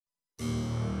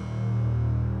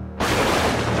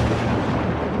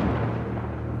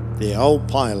The Old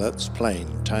Pilot's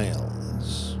Plain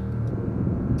Tales.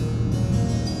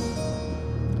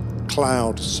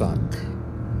 Cloud suck.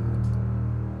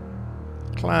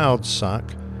 Cloud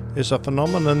suck is a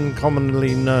phenomenon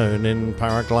commonly known in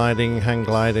paragliding, hang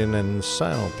gliding and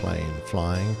sailplane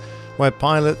flying, where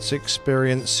pilots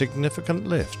experience significant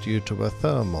lift due to a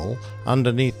thermal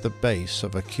underneath the base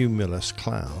of a cumulus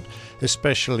cloud,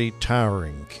 especially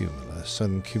towering cumulus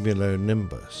and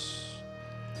cumulonimbus.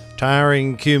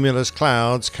 Towering cumulus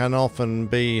clouds can often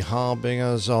be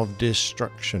harbingers of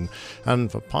destruction,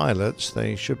 and for pilots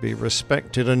they should be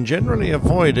respected and generally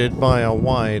avoided by a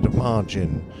wide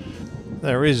margin.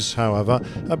 There is, however,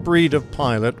 a breed of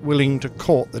pilot willing to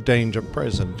court the danger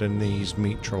present in these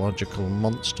meteorological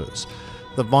monsters: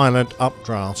 the violent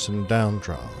updrafts and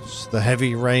downdrafts, the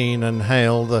heavy rain and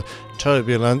hail, the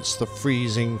turbulence, the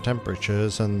freezing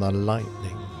temperatures, and the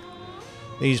lightning.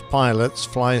 These pilots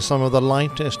fly some of the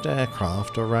lightest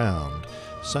aircraft around,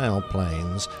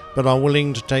 sailplanes, but are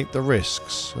willing to take the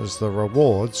risks, as the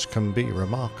rewards can be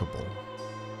remarkable.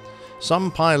 Some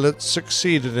pilots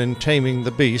succeeded in taming the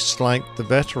beast, like the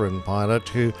veteran pilot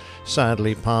who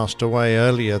sadly passed away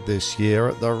earlier this year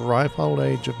at the ripe old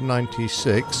age of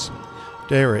 96,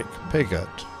 Derek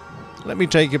Pigott. Let me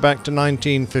take you back to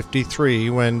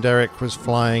 1953, when Derek was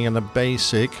flying in a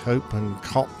basic open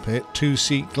cockpit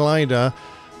two-seat glider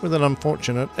with an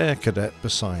unfortunate air cadet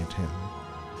beside him.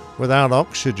 Without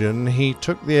oxygen, he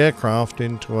took the aircraft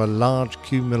into a large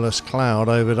cumulus cloud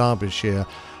over Derbyshire,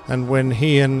 and when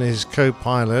he and his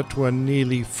co-pilot were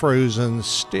nearly frozen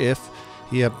stiff,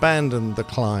 he abandoned the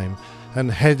climb and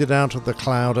headed out of the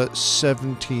cloud at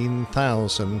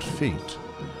 17,000 feet.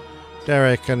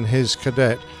 Derek and his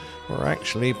cadet were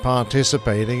actually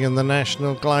participating in the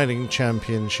National Gliding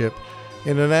Championship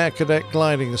in an Air Cadet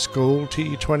Gliding School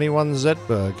T-21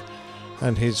 Zedberg,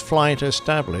 and his flight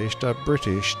established a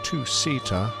British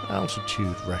two-seater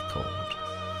altitude record.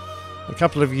 A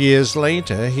couple of years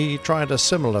later, he tried a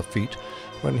similar feat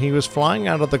when he was flying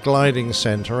out of the gliding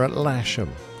centre at Lasham,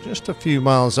 just a few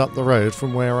miles up the road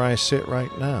from where I sit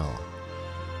right now.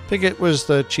 Pigott was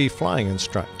the chief flying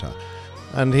instructor,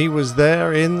 and he was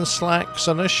there in slacks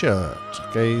and a shirt,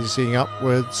 gazing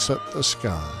upwards at the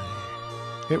sky.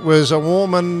 It was a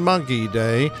warm and muggy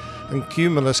day, and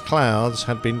cumulus clouds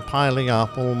had been piling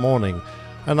up all morning,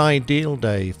 an ideal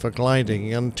day for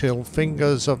gliding until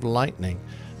fingers of lightning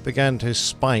began to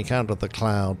spike out of the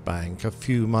cloud bank a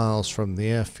few miles from the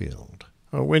airfield.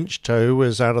 A winch tow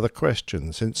was out of the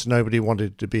question, since nobody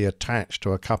wanted to be attached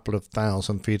to a couple of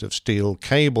 1,000 feet of steel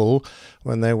cable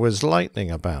when there was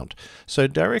lightning about, so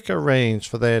Derek arranged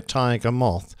for their Tiger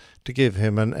Moth to give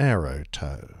him an aero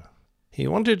tow. He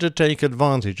wanted to take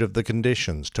advantage of the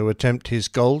conditions to attempt his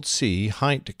Gold Sea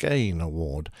Height Gain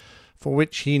Award, for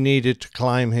which he needed to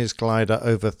climb his glider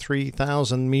over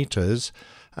 3,000 meters,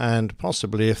 and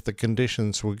possibly, if the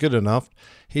conditions were good enough,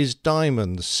 his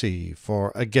Diamond Sea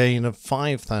for a gain of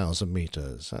 5,000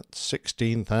 meters at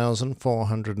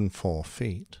 16,404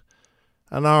 feet.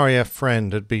 An RAF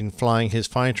friend had been flying his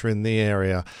fighter in the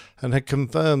area and had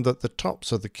confirmed that the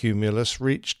tops of the cumulus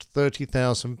reached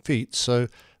 30,000 feet, so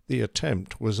the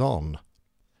attempt was on.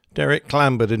 Derek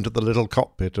clambered into the little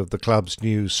cockpit of the club's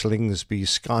new Slingsby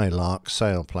Skylark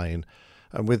sailplane,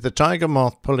 and with the Tiger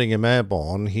Moth pulling him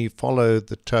airborne, he followed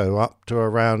the tow up to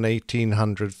around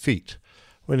 1,800 feet.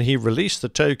 When he released the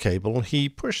tow cable, he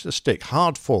pushed the stick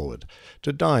hard forward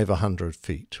to dive 100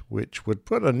 feet, which would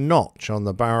put a notch on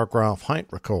the barograph height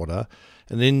recorder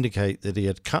and indicate that he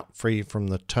had cut free from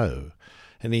the tow,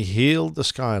 and he heeled the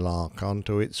Skylark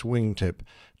onto its wingtip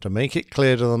to make it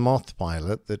clear to the Moth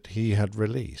pilot that he had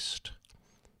released.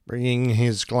 Bringing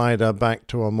his glider back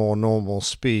to a more normal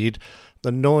speed,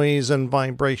 the noise and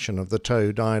vibration of the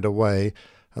tow died away,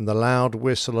 and the loud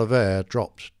whistle of air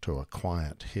dropped to a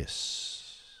quiet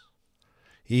hiss.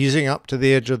 Easing up to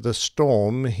the edge of the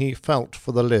storm, he felt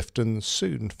for the lift and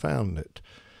soon found it.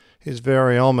 His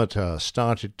variometer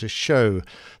started to show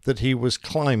that he was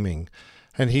climbing,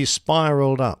 and he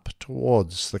spiraled up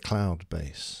towards the cloud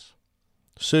base.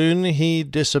 Soon he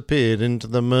disappeared into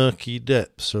the murky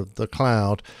depths of the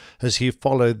cloud as he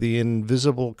followed the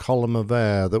invisible column of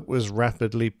air that was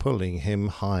rapidly pulling him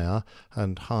higher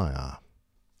and higher.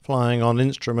 Flying on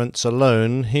instruments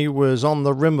alone, he was on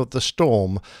the rim of the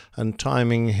storm, and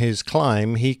timing his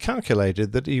climb, he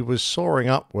calculated that he was soaring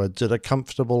upwards at a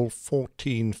comfortable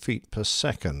 14 feet per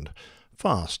second,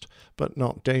 fast but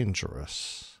not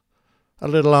dangerous. A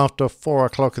little after 4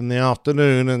 o'clock in the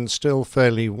afternoon, and still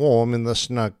fairly warm in the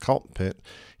snug cockpit,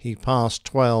 he passed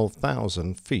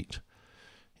 12,000 feet.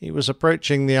 He was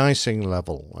approaching the icing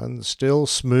level, and still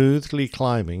smoothly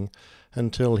climbing,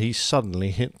 until he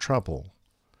suddenly hit trouble.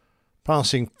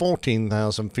 Passing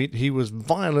 14,000 feet, he was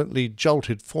violently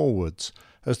jolted forwards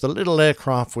as the little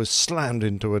aircraft was slammed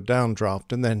into a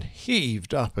downdraft and then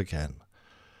heaved up again.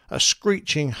 A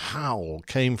screeching howl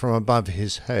came from above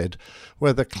his head,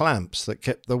 where the clamps that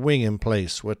kept the wing in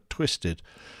place were twisted,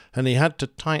 and he had to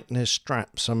tighten his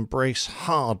straps and brace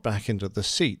hard back into the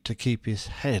seat to keep his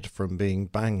head from being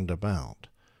banged about.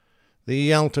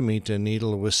 The altimeter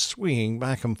needle was swinging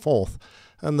back and forth,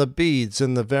 and the beads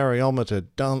in the variometer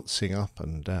dancing up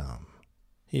and down.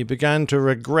 He began to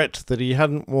regret that he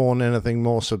hadn't worn anything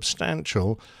more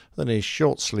substantial than his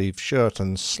short-sleeved shirt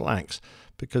and slacks,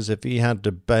 because if he had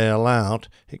to bail out,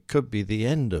 it could be the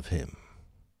end of him.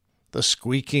 The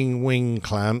squeaking wing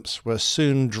clamps were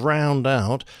soon drowned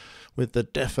out with the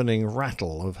deafening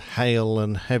rattle of hail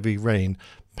and heavy rain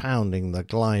pounding the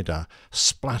glider,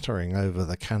 splattering over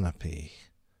the canopy.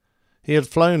 He had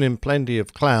flown in plenty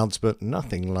of clouds, but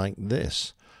nothing like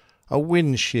this. A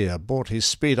wind shear brought his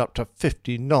speed up to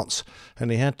 50 knots, and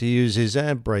he had to use his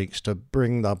air brakes to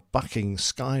bring the bucking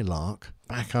Skylark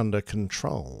back under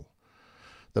control.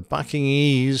 The bucking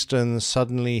eased, and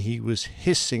suddenly he was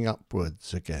hissing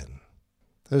upwards again.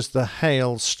 As the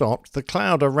hail stopped, the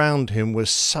cloud around him was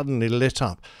suddenly lit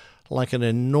up, like an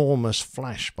enormous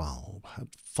flashbulb had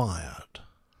fired.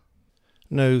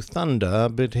 No thunder,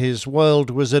 but his world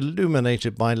was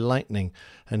illuminated by lightning,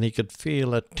 and he could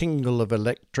feel a tingle of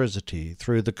electricity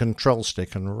through the control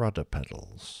stick and rudder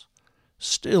pedals.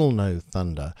 Still no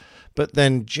thunder, but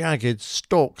then jagged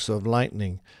stalks of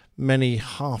lightning, many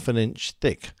half an inch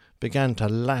thick, began to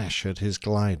lash at his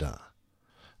glider.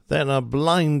 Then a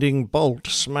blinding bolt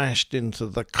smashed into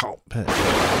the cockpit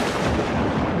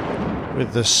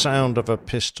with the sound of a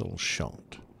pistol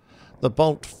shot. The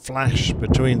bolt flashed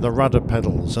between the rudder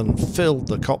pedals and filled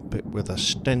the cockpit with a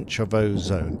stench of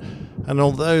ozone, and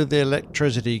although the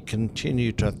electricity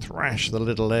continued to thrash the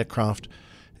little aircraft,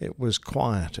 it was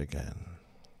quiet again.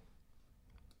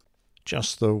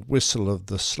 Just the whistle of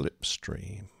the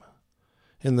slipstream.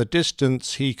 In the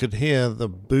distance he could hear the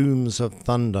booms of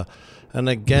thunder, and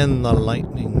again the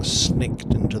lightning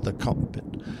snicked into the cockpit.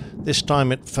 This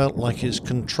time it felt like his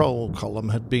control column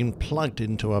had been plugged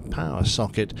into a power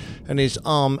socket, and his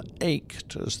arm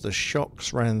ached as the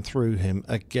shocks ran through him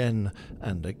again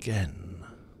and again.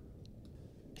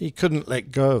 He couldn't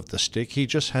let go of the stick, he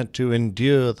just had to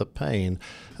endure the pain,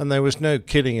 and there was no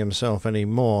kidding himself any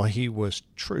more. He was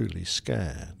truly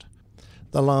scared.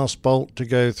 The last bolt to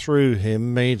go through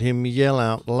him made him yell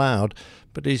out loud,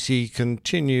 but as he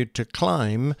continued to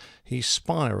climb, he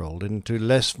spiraled into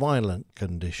less violent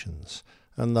conditions,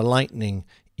 and the lightning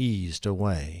eased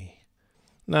away.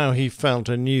 Now he felt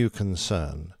a new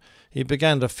concern. He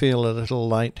began to feel a little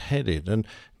light-headed, and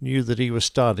knew that he was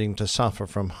starting to suffer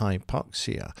from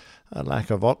hypoxia, a lack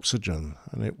of oxygen,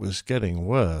 and it was getting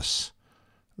worse.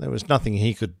 There was nothing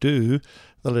he could do.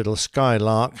 The little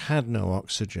Skylark had no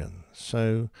oxygen,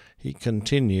 so he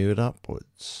continued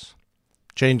upwards.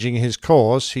 Changing his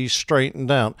course, he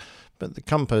straightened out, but the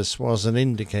compass wasn't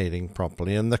indicating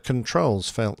properly, and the controls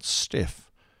felt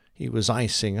stiff. He was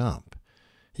icing up.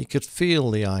 He could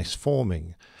feel the ice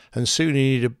forming, and soon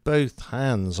he needed both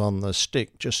hands on the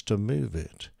stick just to move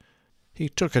it. He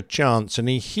took a chance, and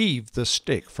he heaved the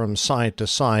stick from side to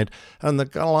side, and the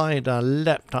glider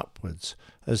leapt upwards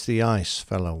as the ice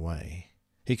fell away.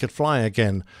 He could fly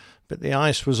again, but the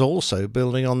ice was also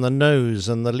building on the nose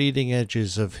and the leading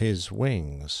edges of his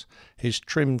wings. His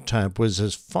trim tab was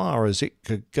as far as it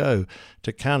could go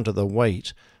to counter the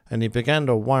weight, and he began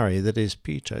to worry that his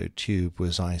pitot tube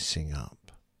was icing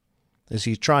up. As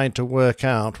he tried to work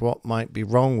out what might be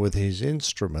wrong with his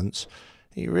instruments,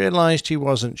 he realized he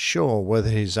wasn't sure whether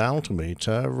his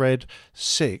altimeter read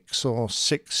 6 or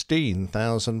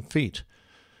 16,000 feet.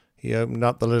 He opened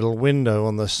up the little window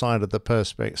on the side of the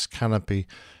Perspex canopy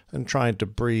and tried to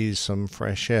breathe some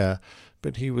fresh air,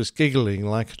 but he was giggling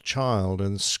like a child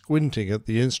and squinting at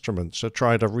the instruments to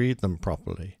try to read them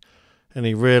properly. And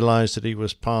he realized that he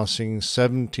was passing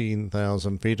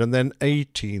 17,000 feet and then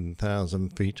 18,000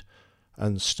 feet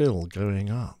and still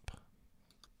going up.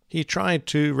 He tried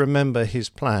to remember his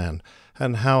plan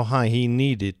and how high he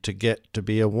needed to get to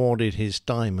be awarded his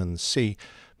Diamond C,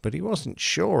 but he wasn't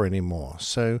sure anymore,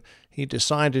 so he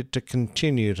decided to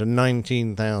continue to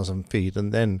 19,000 feet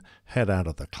and then head out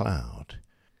of the cloud.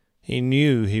 He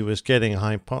knew he was getting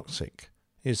hypoxic.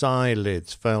 His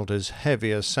eyelids felt as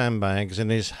heavy as sandbags, and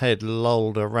his head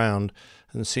lolled around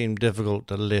and seemed difficult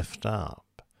to lift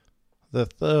up. The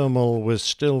thermal was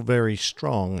still very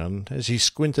strong, and as he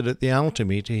squinted at the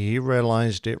altimeter, he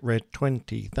realized it read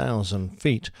 20,000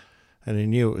 feet, and he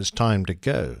knew it was time to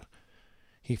go.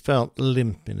 He He felt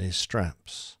limp in his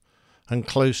straps and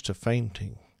close to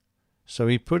fainting, so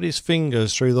he put his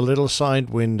fingers through the little side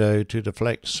window to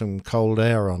deflect some cold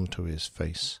air onto his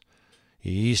face. He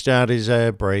eased out his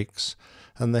air brakes,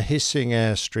 and the hissing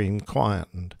airstream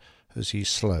quietened as he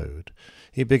slowed.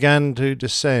 He began to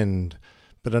descend,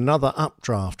 but another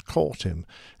updraft caught him,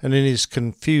 and in his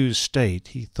confused state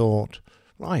he thought,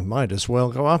 I might as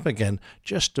well go up again,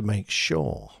 just to make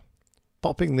sure.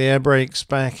 Popping the air brakes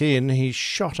back in, he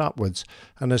shot upwards,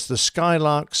 and as the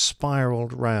Skylark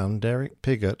spiralled round, Derek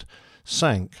Piggott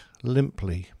sank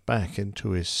limply back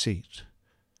into his seat.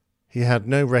 He had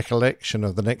no recollection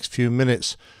of the next few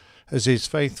minutes, as his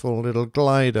faithful little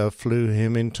glider flew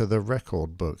him into the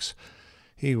record books.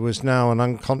 He was now an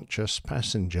unconscious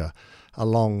passenger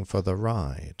along for the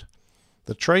ride.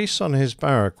 The trace on his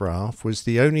barograph was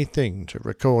the only thing to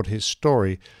record his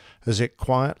story as it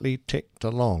quietly ticked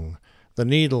along, the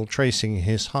needle tracing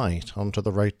his height onto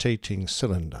the rotating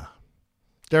cylinder.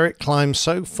 Derek climbed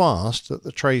so fast that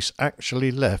the trace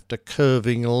actually left a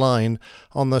curving line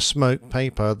on the smoke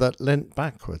paper that leant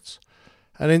backwards.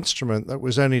 An instrument that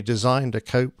was only designed to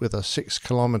cope with a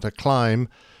 6-kilometre climb,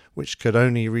 which could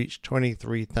only reach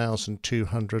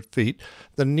 23,200 feet,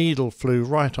 the needle flew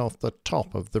right off the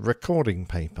top of the recording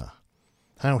paper.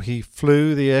 How he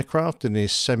flew the aircraft in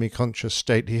his semi-conscious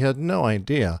state he had no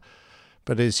idea,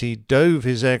 but as he dove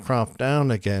his aircraft down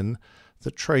again,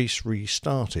 the trace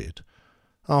restarted.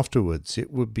 Afterwards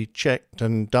it would be checked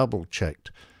and double-checked,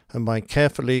 and by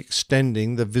carefully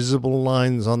extending the visible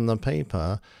lines on the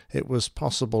paper, it was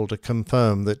possible to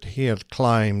confirm that he had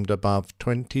climbed above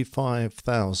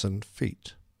 25,000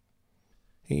 feet.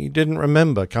 He didn't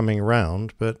remember coming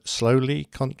round, but slowly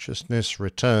consciousness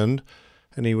returned,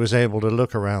 and he was able to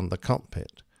look around the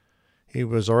cockpit. He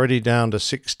was already down to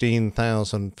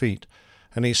 16,000 feet,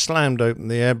 and he slammed open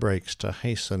the air brakes to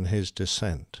hasten his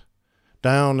descent.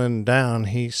 Down and down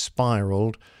he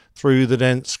spiraled through the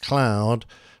dense cloud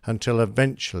until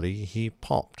eventually he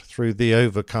popped through the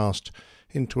overcast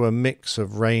into a mix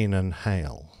of rain and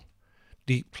hail.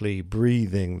 Deeply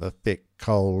breathing the thick,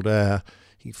 cold air,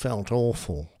 he felt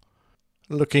awful.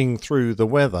 Looking through the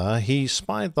weather, he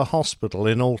spied the hospital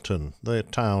in Alton, the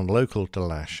town local to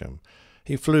Lasham.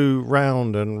 He flew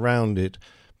round and round it,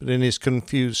 but in his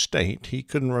confused state he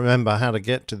couldn't remember how to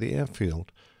get to the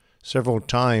airfield. Several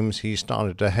times he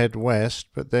started to head west,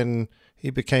 but then he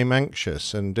became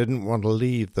anxious and didn't want to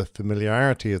leave the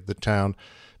familiarity of the town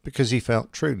because he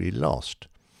felt truly lost.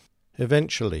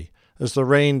 Eventually, as the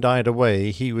rain died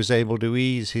away, he was able to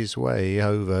ease his way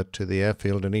over to the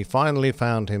airfield, and he finally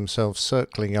found himself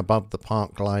circling above the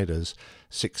park gliders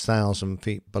 6,000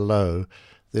 feet below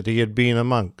that he had been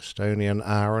amongst only an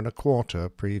hour and a quarter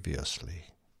previously.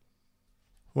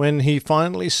 When he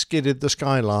finally skidded the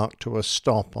Skylark to a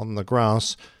stop on the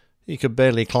grass, he could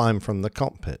barely climb from the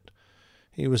cockpit.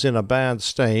 He was in a bad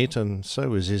state, and so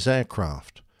was his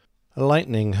aircraft.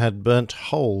 Lightning had burnt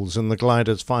holes in the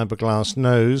glider's fiberglass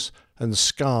nose and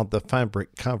scarred the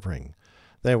fabric covering.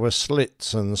 There were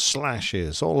slits and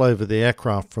slashes all over the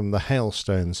aircraft from the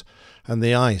hailstones and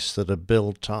the ice that had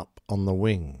built up on the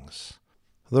wings.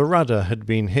 The rudder had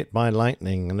been hit by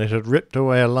lightning, and it had ripped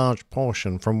away a large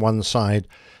portion from one side,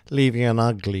 leaving an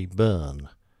ugly burn.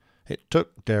 It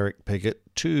took Derek Piggott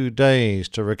 2 days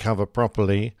to recover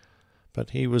properly,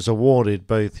 but he was awarded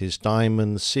both his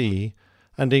Diamond C,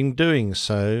 and in doing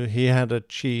so he had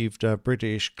achieved a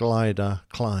British glider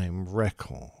climb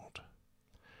record.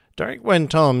 Derek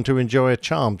went on to enjoy a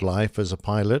charmed life as a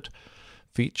pilot,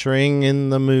 featuring in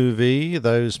the movie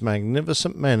those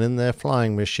magnificent men in their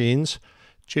flying machines,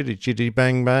 Chitty Chitty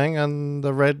Bang Bang and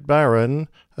the Red Baron,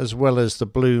 as well as the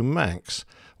Blue Max,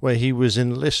 where he was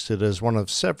enlisted as one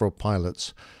of several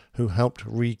pilots who helped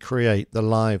recreate the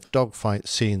live dogfight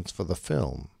scenes for the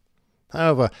film.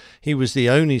 However, he was the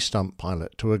only stunt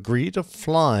pilot to agree to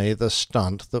fly the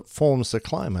stunt that forms the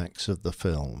climax of the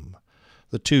film.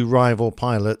 The two rival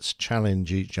pilots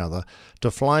challenge each other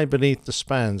to fly beneath the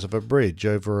spans of a bridge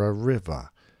over a river.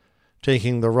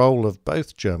 Taking the role of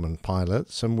both German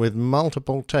pilots, and with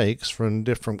multiple takes from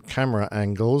different camera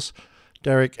angles,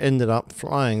 Derek ended up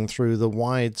flying through the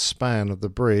wide span of the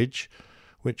bridge,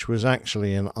 which was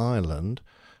actually an island,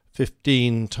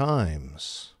 15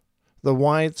 times. The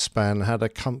wide span had a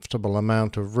comfortable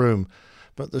amount of room,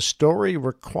 but the story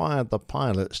required the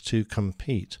pilots to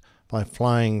compete by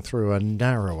flying through a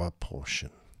narrower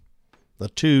portion. The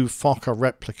two Fokker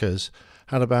replicas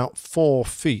had about 4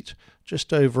 feet,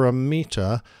 just over a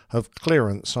metre of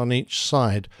clearance on each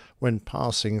side when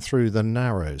passing through the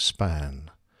narrow span.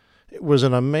 It was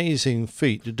an amazing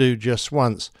feat to do just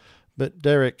once, but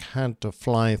Derek had to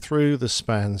fly through the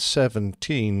span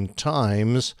 17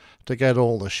 times to get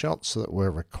all the shots that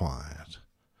were required.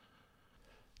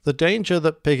 The danger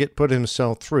that Piggott put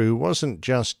himself through wasn't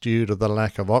just due to the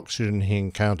lack of oxygen he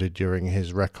encountered during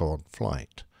his record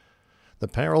flight. The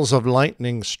perils of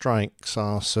lightning strikes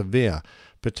are severe,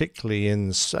 particularly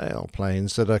in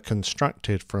sailplanes that are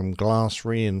constructed from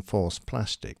glass-reinforced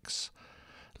plastics.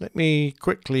 Let me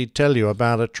quickly tell you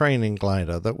about a training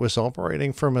glider that was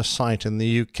operating from a site in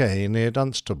the UK near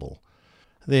Dunstable.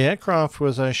 The aircraft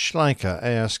was a Schleicher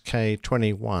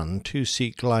ASK-21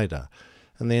 two-seat glider,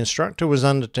 and the instructor was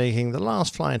undertaking the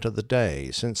last flight of the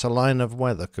day since a line of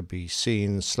weather could be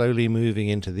seen slowly moving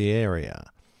into the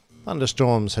area.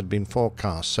 Thunderstorms had been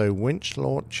forecast, so winch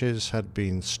launches had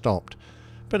been stopped,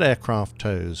 but aircraft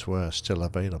tows were still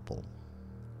available.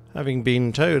 Having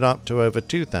been towed up to over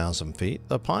 2,000 feet,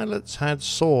 the pilots had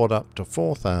soared up to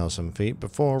 4,000 feet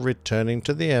before returning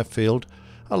to the airfield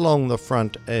along the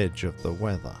front edge of the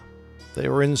weather. They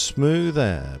were in smooth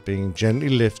air, being gently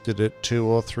lifted at 2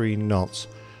 or 3 knots,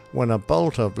 when a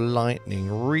bolt of lightning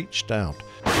reached out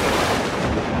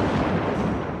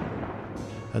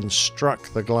and struck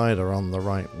the glider on the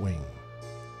right wing.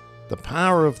 The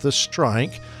power of the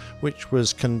strike, which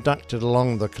was conducted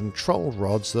along the control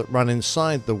rods that run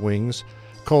inside the wings,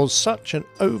 caused such an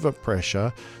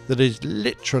overpressure that it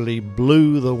literally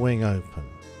blew the wing open.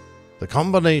 The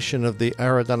combination of the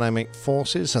aerodynamic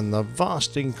forces and the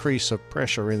vast increase of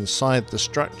pressure inside the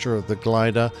structure of the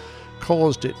glider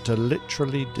caused it to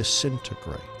literally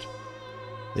disintegrate.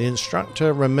 The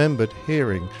instructor remembered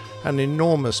hearing an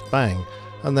enormous bang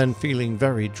and then feeling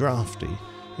very drafty.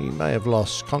 He may have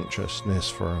lost consciousness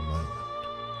for a moment.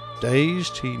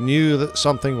 Dazed, he knew that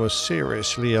something was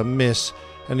seriously amiss,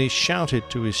 and he shouted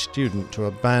to his student to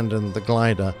abandon the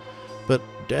glider, but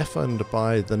deafened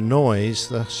by the noise,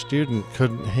 the student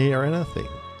couldn't hear anything.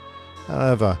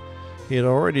 However, he had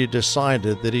already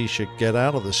decided that he should get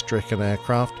out of the stricken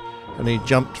aircraft, and he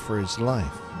jumped for his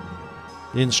life.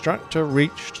 The instructor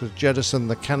reached to jettison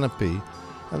the canopy,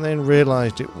 and then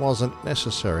realized it wasn't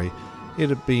necessary. It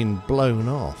had been blown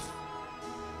off.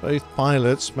 Both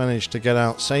pilots managed to get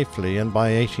out safely, and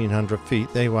by 1,800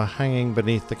 feet they were hanging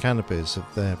beneath the canopies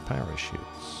of their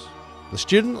parachutes. The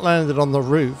student landed on the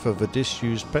roof of a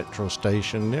disused petrol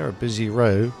station near a busy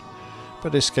road,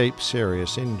 but escaped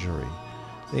serious injury.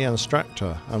 The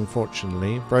instructor,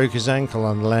 unfortunately, broke his ankle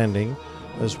on landing,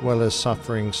 as well as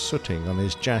suffering sooting on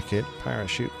his jacket,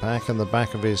 parachute pack, and the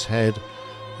back of his head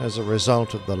as a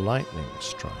result of the lightning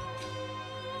strike.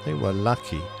 They were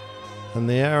lucky, and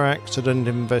the Air Accident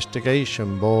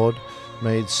Investigation Board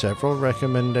made several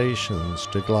recommendations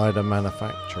to glider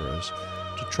manufacturers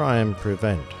to try and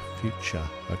prevent future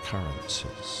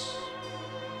occurrences.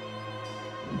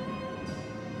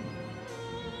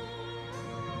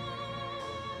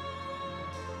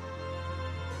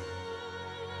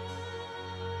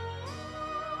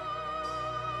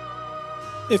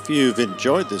 If you've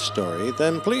enjoyed this story,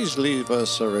 then please leave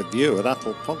us a review at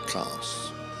Apple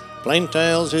Podcasts. Plain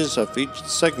Tales is a featured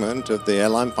segment of the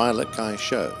Airline Pilot Guy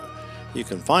show. You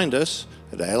can find us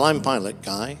at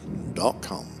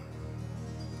airlinepilotguy.com.